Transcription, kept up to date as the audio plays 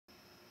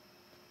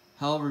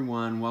Hello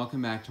everyone, welcome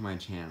back to my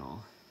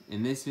channel.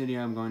 In this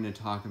video I'm going to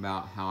talk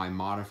about how I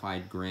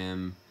modified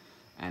Grimm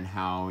and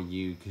how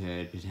you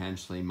could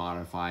potentially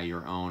modify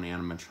your own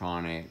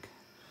animatronic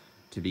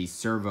to be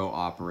servo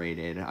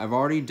operated. I've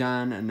already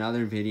done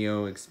another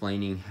video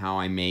explaining how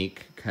I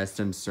make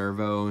custom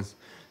servos,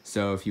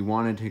 so if you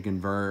wanted to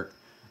convert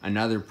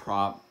another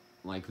prop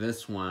like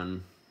this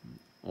one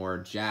or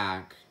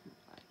jack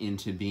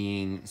into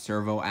being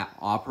servo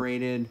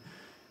operated,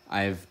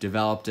 I've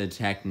developed a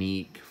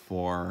technique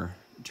for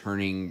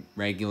turning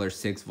regular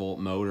 6-volt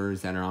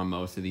motors that are on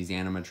most of these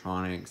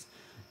animatronics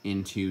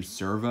into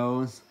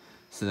servos,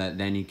 so that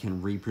then you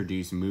can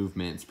reproduce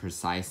movements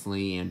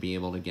precisely and be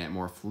able to get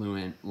more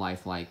fluent,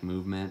 lifelike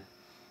movement.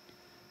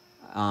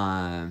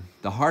 The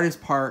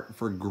hardest part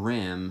for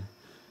Grimm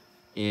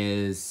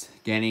is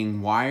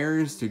getting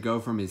wires to go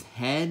from his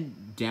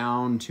head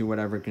down to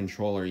whatever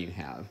controller you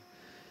have.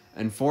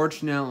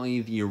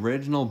 Unfortunately, the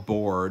original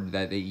board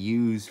that they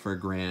used for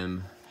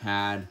Grimm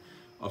had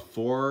a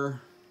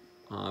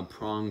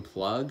 4-prong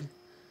plug,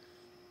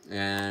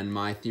 and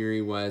my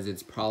theory was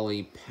it's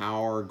probably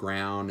power,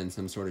 ground, and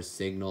some sort of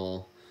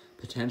signal,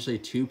 potentially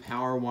 2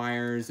 power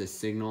wires, a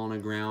signal and a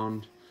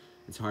ground.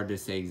 It's hard to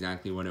say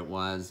exactly what it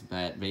was,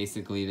 but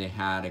basically they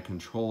had a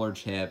controller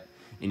chip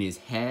in his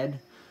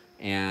head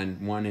and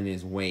one in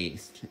his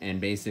waist,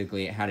 and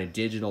basically it had a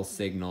digital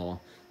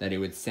signal that it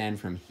would send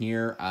from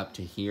here up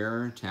to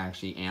here to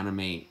actually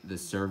animate the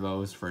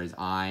servos for his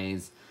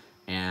eyes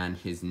and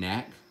his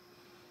neck.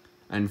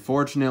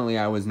 Unfortunately,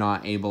 I was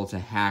not able to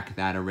hack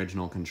that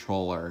original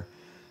controller.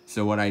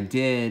 So what I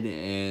did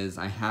is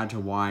I had to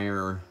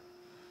wire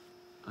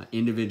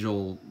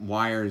individual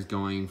wires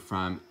going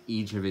from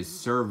each of his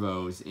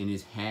servos in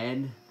his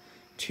head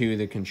to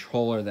the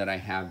controller that I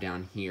have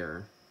down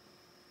here.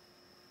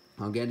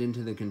 I'll get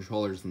into the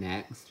controllers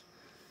next.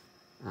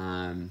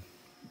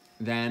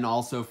 Then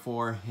also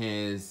for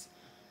his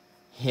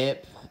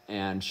hip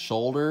and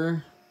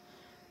shoulder,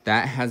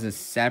 that has a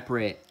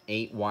separate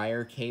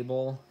 8-wire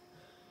cable.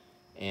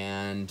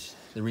 And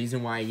the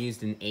reason why I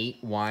used an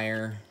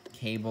 8-wire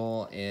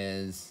cable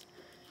is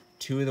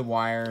 2 of the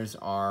wires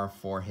are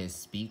for his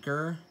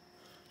speaker,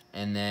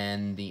 and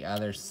then the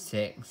other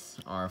 6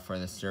 are for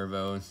the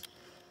servos.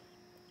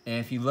 And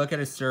if you look at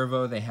a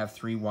servo, they have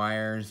 3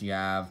 wires. You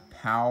have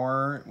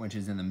power, which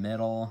is in the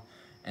middle,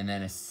 and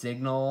then a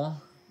signal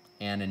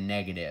and a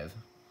negative.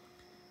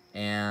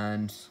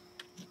 And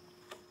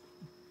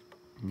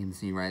you can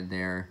see right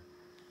there,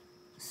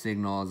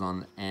 signal is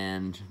on the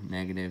end,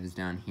 negative is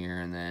down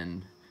here, and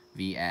then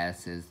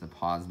VS is the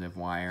positive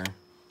wire.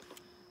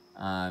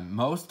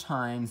 Most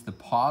times the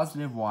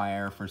positive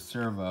wire for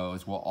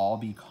servos will all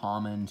be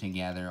common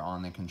together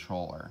on the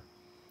controller.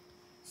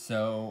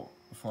 So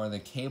for the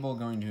cable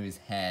going to his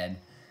head,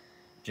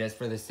 just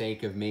for the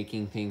sake of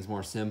making things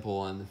more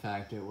simple and the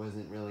fact it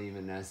wasn't really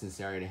even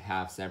necessary to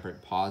have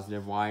separate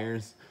positive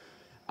wires,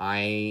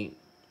 I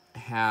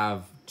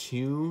have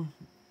 2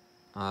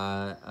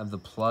 of the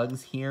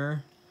plugs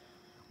here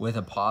with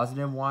a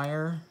positive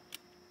wire,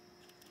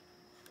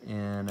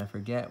 and I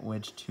forget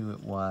which 2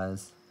 it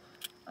was.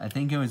 I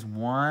think it was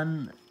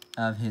one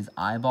of his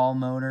eyeball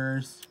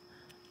motors,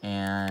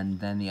 and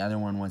then the other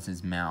one was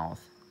his mouth.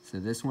 So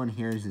this one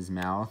here is his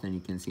mouth, and you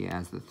can see it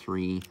has the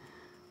 3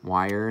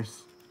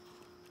 wires.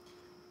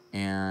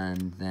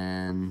 And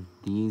then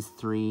these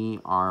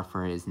 3 are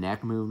for his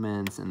neck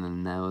movements, and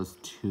then those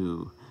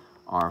 2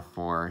 are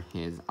for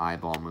his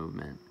eyeball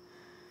movement.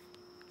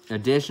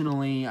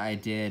 Additionally, I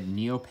did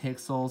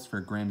neopixels for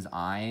Grimm's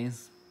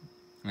eyes.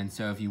 And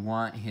so if you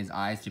want his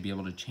eyes to be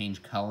able to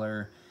change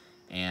color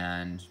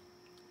and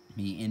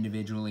be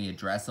individually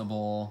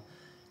addressable,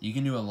 you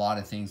can do a lot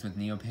of things with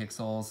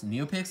neopixels.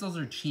 Neopixels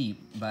are cheap,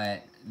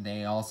 but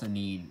they also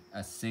need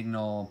a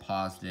signal,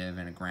 positive,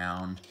 and a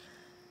ground.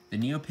 The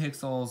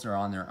neopixels are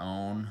on their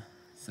own,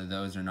 so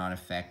those are not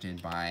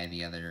affected by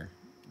the other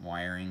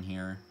wiring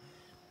here.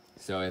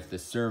 So if the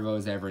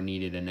servos ever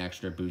needed an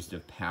extra boost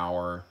of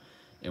power,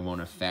 it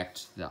won't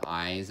affect the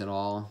eyes at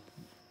all.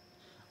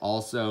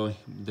 Also,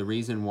 the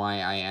reason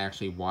why I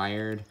actually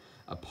wired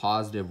a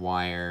positive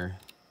wire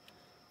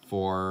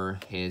for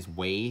his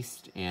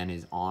waist and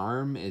his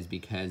arm is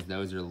because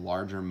those are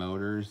larger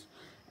motors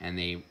and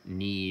they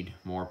need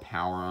more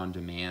power on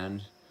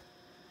demand.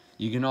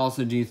 You can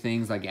also do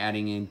things like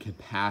adding in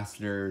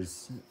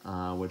capacitors,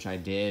 which I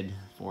did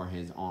for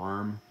his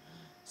arm,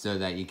 so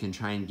that you can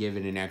try and give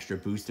it an extra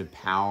boost of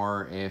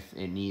power if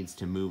it needs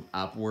to move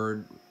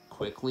upward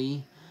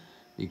quickly,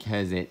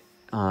 because it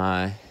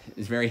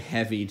is very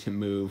heavy to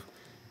move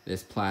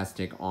this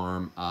plastic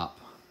arm up.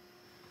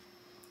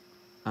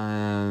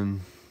 So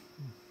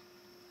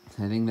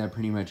I think that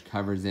pretty much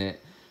covers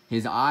it.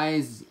 His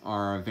eyes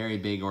are a very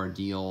big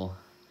ordeal.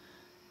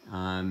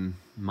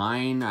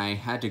 Mine, I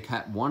had to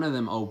cut one of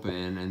them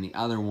open, and the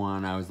other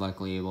one I was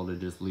luckily able to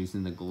just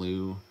loosen the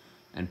glue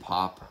and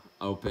pop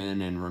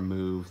open and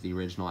remove the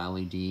original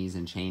LEDs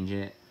and change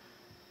it.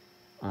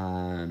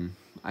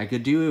 I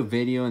could do a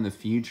video in the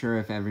future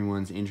if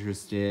everyone's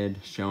interested,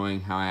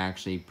 showing how I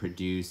actually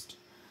produced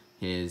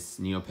his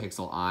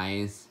NeoPixel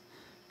eyes,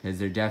 because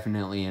they're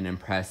definitely an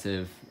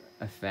impressive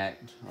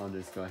effect. I'll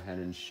just go ahead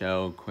and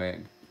show quick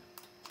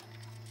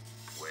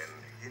when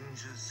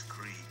hinges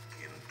creak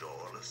in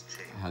doorless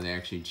chambers, how they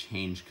actually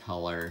change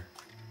color.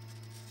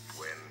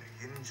 When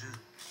hinges...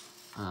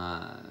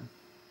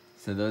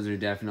 So those are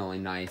definitely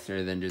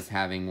nicer than just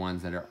having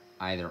ones that are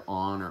either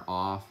on or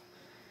off,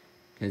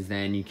 because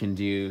then you can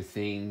do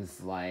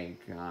things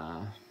like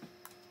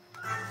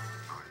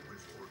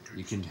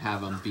you can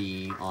have them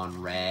be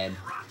on red.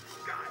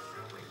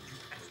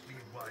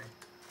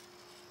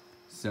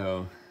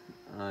 So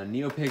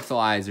NeoPixel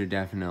eyes are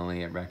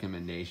definitely a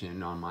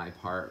recommendation on my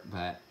part,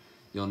 but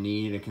you'll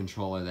need a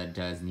controller that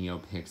does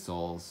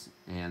NeoPixels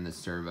and the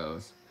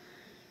servos.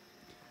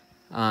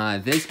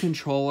 This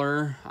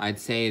controller, I'd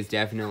say, is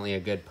definitely a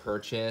good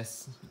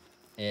purchase.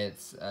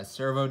 It's a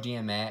Servo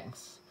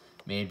DMX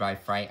made by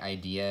Fright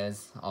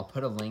Ideas. I'll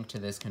put a link to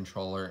this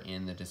controller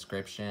in the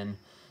description.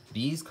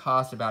 These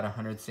cost about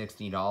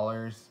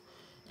 $160,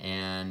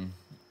 and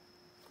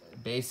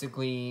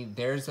basically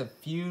there's a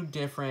few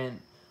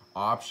different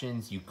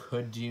options you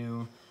could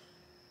do.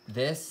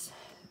 This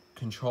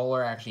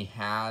controller actually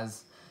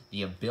has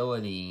the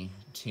ability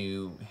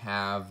to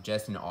have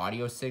just an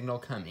audio signal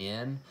come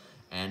in,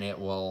 and it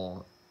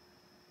will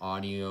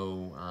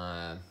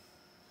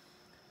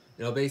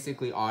it'll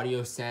basically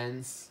audio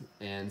sense.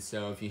 And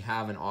so if you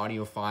have an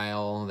audio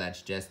file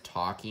that's just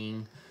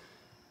talking,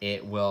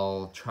 it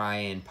will try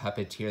and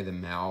puppeteer the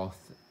mouth,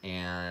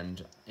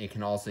 and it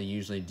can also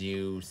usually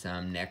do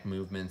some neck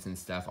movements and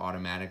stuff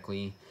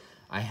automatically.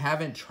 I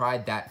haven't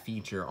tried that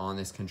feature on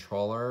this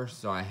controller,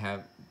 so I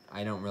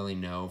don't really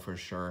know for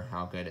sure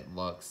how good it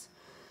looks.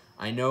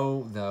 I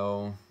know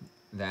though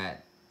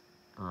that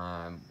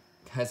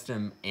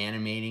custom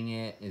animating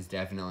it is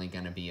definitely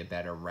going to be a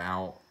better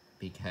route,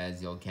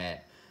 because you'll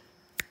get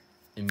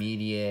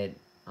immediate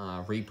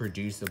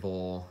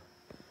reproducible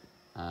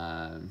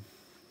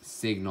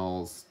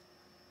signals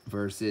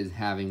versus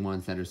having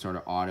ones that are sort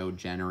of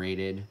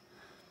auto-generated.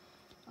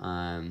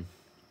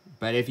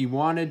 But if you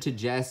wanted to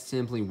just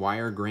simply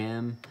wire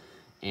Grimm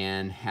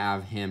and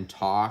have him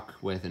talk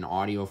with an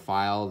audio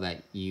file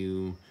that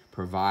you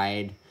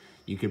provide,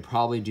 you could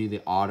probably do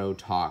the auto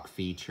talk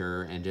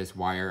feature and just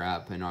wire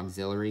up an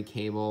auxiliary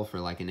cable for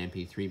like an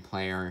MP3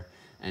 player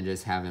and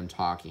just have him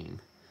talking.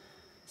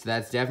 So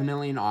that's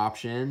definitely an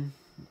option.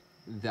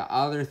 The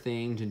other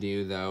thing to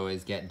do though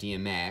is get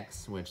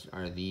DMX, which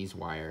are these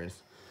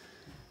wires,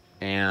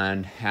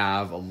 and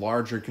have a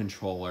larger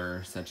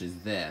controller such as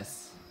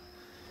this.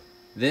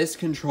 This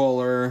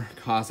controller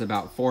costs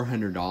about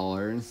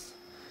 $400,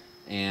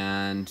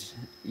 and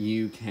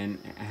you can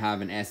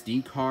have an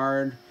SD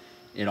card.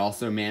 It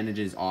also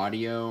manages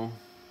audio,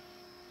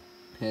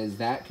 because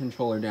that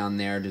controller down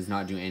there does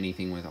not do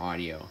anything with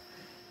audio.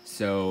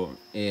 So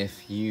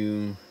if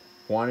you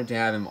wanted to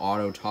have him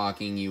auto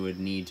talking, you would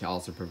need to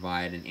also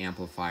provide an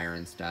amplifier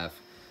and stuff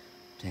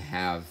to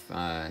have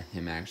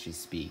him actually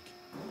speak.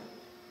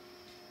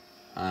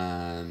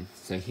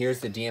 So here's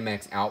the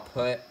DMX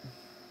output,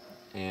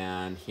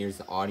 and here's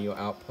the audio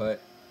output.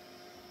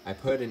 I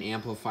put an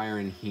amplifier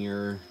in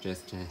here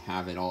just to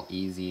have it all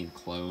easy and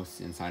close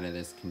inside of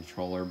this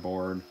controller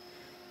board.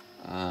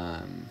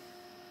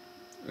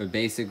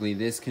 Basically,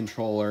 this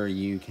controller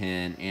you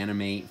can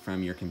animate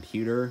from your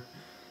computer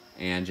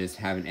and just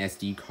have an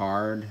SD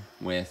card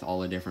with all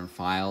the different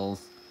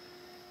files.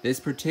 This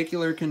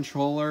particular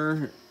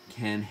controller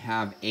can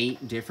have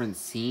 8 different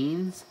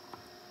scenes.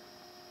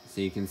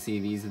 So you can see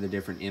these are the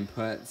different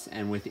inputs,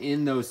 and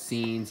within those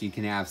scenes you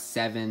can have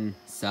 7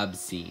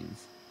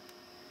 sub-scenes.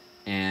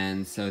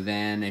 And so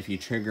then if you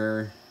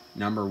trigger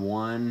number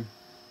 1,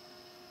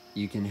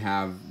 you can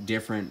have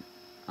different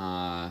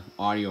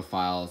audio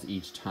files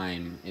each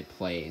time it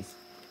plays.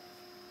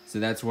 So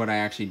that's what I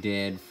actually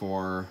did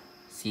for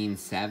scene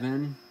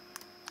 7.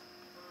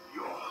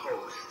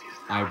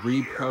 I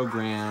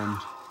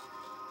reprogrammed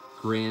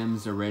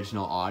Grimm's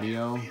original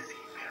audio.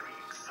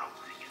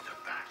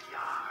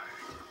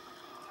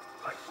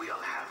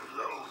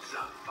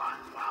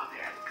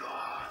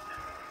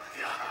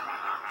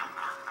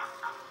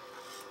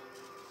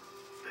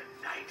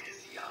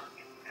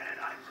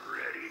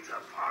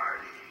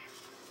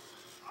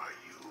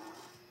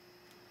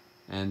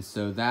 And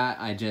so that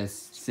I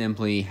just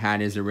simply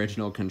had his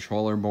original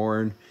controller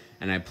board,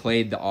 and I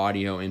played the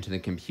audio into the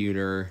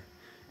computer,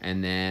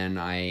 and then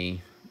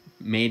I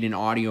made an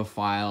audio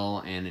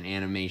file and an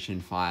animation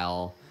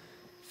file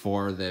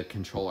for the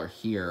controller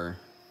here,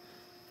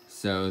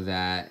 so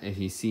that if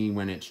you see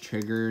when it's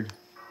triggered,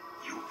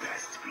 you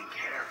best be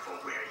careful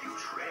where you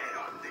tread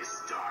on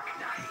this dark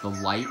night.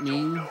 The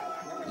lightning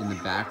in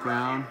the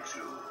background,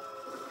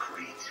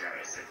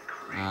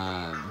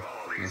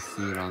 you'll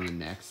see it on the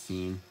next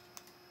scene.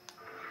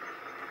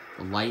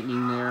 The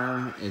lightning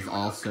there is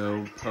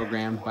also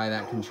programmed by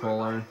that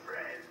controller.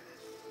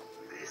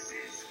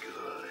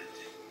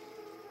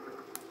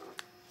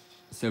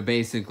 So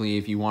basically,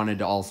 if you wanted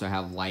to also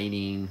have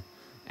lighting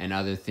and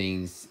other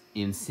things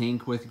in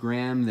sync with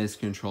Grimm, this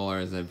controller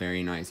is a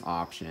very nice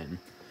option.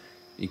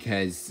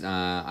 because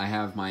I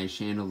have my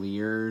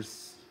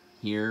chandeliers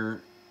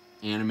here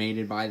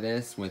animated by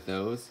this with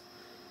those.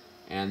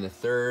 And the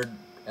third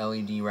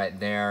LED right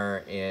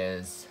there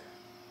is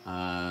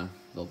the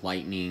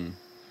lightning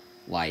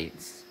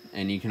lights.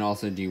 And you can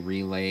also do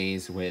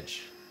relays,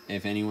 which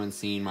if anyone's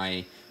seen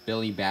my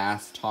Billy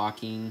Bass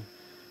talking,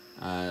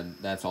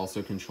 that's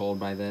also controlled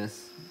by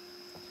this.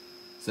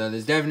 So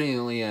there's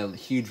definitely a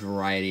huge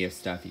variety of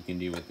stuff you can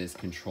do with this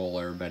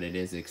controller, but it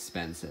is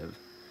expensive.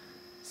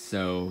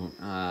 So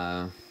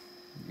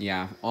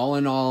yeah, all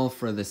in all,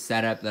 for the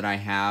setup that I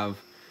have,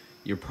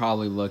 you're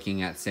probably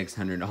looking at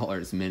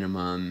 $600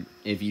 minimum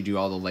if you do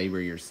all the labor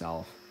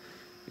yourself,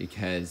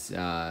 because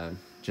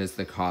just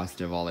the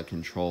cost of all the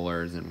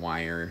controllers and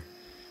wire.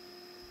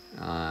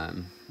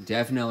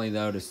 Definitely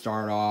though, to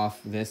start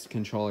off, this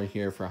controller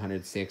here for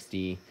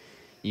 $160,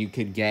 you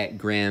could get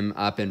Grimm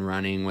up and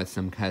running with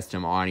some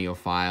custom audio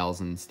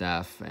files and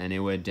stuff, and it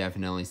would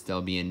definitely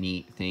still be a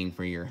neat thing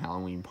for your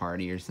Halloween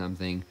party or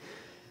something.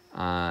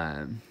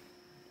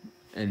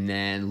 And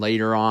then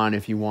later on,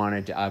 if you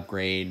wanted to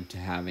upgrade to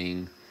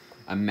having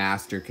a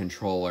master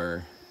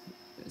controller,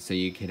 so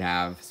you could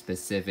have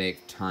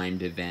specific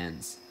timed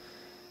events.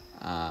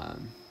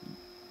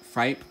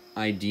 Fright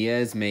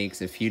Ideas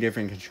makes a few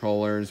different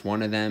controllers.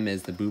 One of them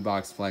is the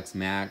Boobox Flex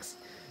Max.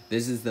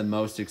 This is the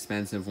most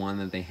expensive one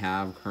that they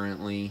have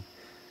currently.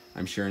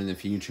 I'm sure in the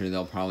future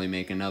they'll probably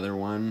make another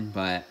one,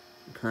 but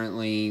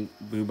currently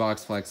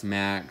Boobox Flex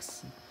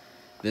Max.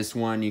 This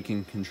one you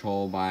can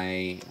control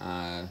by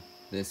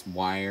this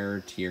wire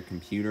to your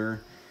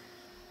computer.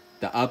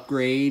 The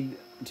upgrade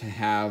to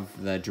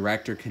have the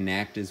Director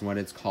Connect is what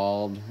it's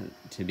called,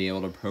 to be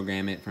able to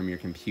program it from your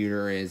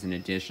computer, is an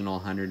additional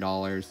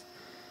 $100.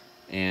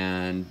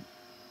 And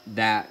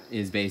that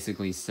is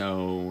basically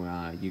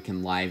so you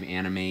can live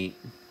animate.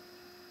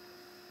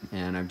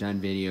 And I've done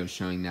videos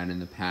showing that in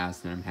the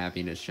past, and I'm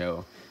happy to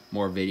show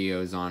more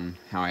videos on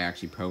how I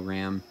actually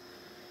program.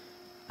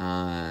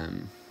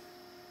 And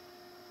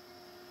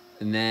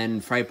then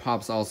Fright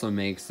Pops also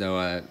makes,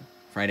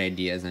 Fright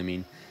Ideas,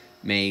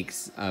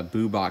 makes a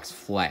Boobox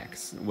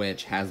Flex,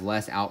 which has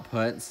less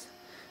outputs,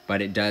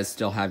 but it does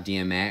still have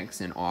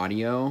DMX and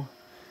audio.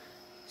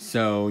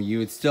 So you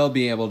would still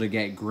be able to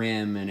get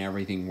Grimm and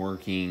everything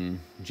working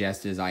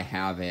just as I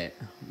have it,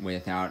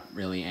 without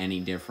really any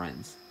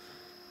difference.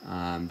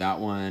 That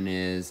one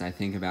is, I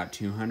think, about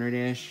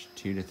 200-ish,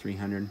 200 to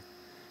 300.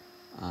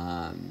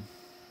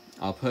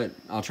 I'll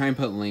try and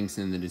put links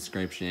in the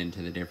description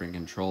to the different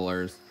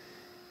controllers.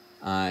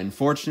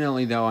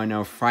 Unfortunately, though, I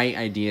know Fright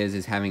Ideas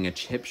is having a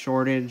chip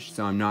shortage,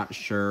 so I'm not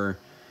sure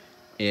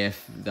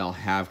if they'll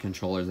have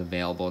controllers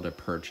available to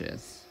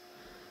purchase.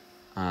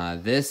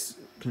 This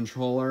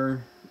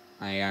controller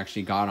I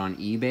actually got on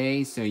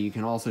eBay, so you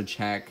can also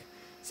check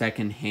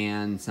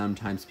secondhand.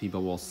 Sometimes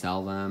people will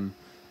sell them,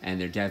 and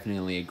they're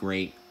definitely a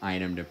great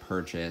item to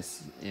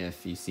purchase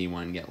if you see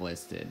one get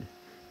listed.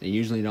 They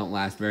usually don't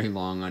last very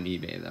long on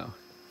eBay, though.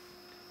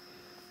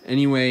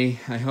 Anyway,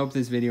 I hope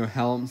this video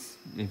helps.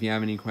 If you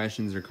have any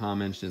questions or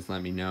comments, just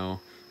let me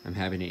know. I'm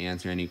happy to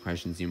answer any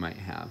questions you might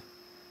have.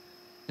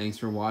 Thanks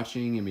for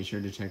watching, and be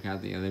sure to check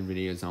out the other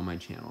videos on my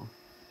channel.